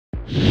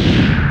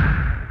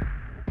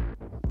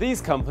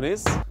These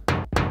companies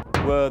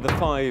were the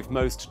 5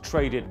 most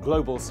traded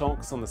global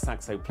stocks on the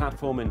Saxo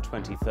platform in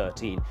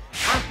 2013.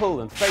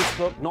 Apple and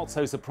Facebook, not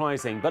so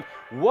surprising, but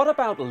what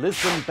about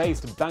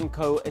Lisbon-based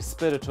Banco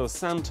Espírito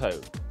Santo?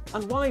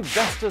 And why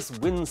Vestas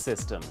Wind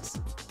Systems?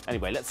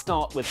 Anyway, let's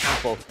start with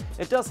Apple.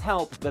 It does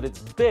help that it's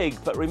big,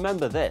 but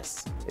remember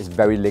this. It's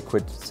very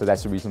liquid, so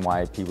that's the reason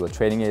why people are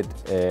trading it,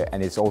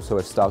 and it's also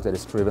a stock that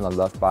is driven a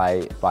lot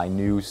by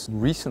news.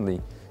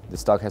 Recently, the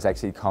stock has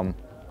actually come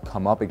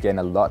up again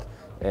a lot.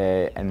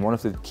 And one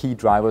of the key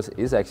drivers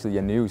is actually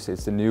a news.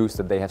 It's the news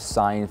that they have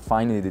signed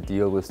finally the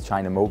deal with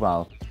China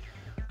Mobile.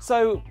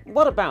 So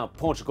what about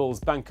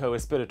Portugal's Banco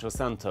Espírito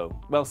Santo?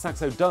 Well,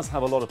 Saxo does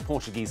have a lot of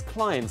Portuguese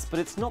clients, but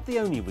it's not the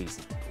only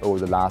reason. Over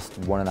the last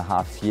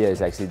 1.5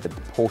 years, actually, the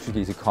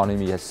Portuguese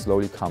economy has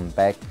slowly come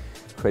back.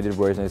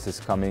 Creditworthiness is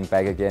coming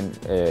back again.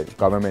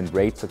 Government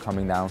rates are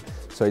coming down.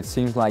 So it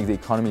seems like the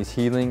economy is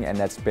healing, and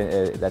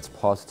that's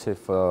positive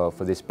for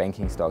this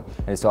banking stock.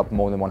 And it's up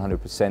more than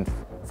 100%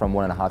 from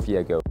 1.5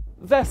 years ago.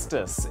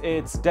 Vestas,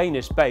 it's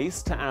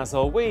Danish-based, as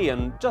are we,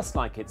 and just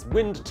like its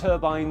wind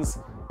turbines,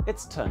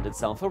 it's turned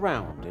itself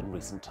around in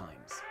recent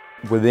times.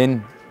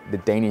 Within the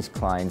Danish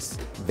clients,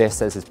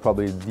 Vestas is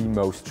probably the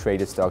most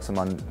traded stocks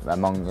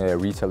among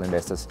retail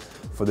investors,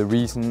 for the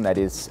reason that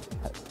it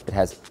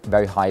has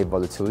very high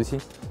volatility.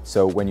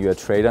 So when you're a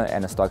trader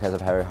and a stock has a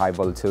very high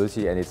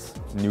volatility and it's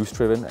news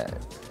driven,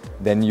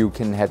 then you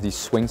can have these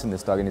swings in the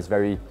stock, and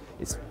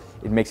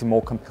it makes it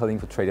more compelling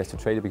for traders to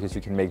trade it, because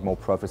you can make more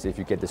profits if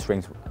you get the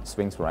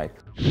swings right.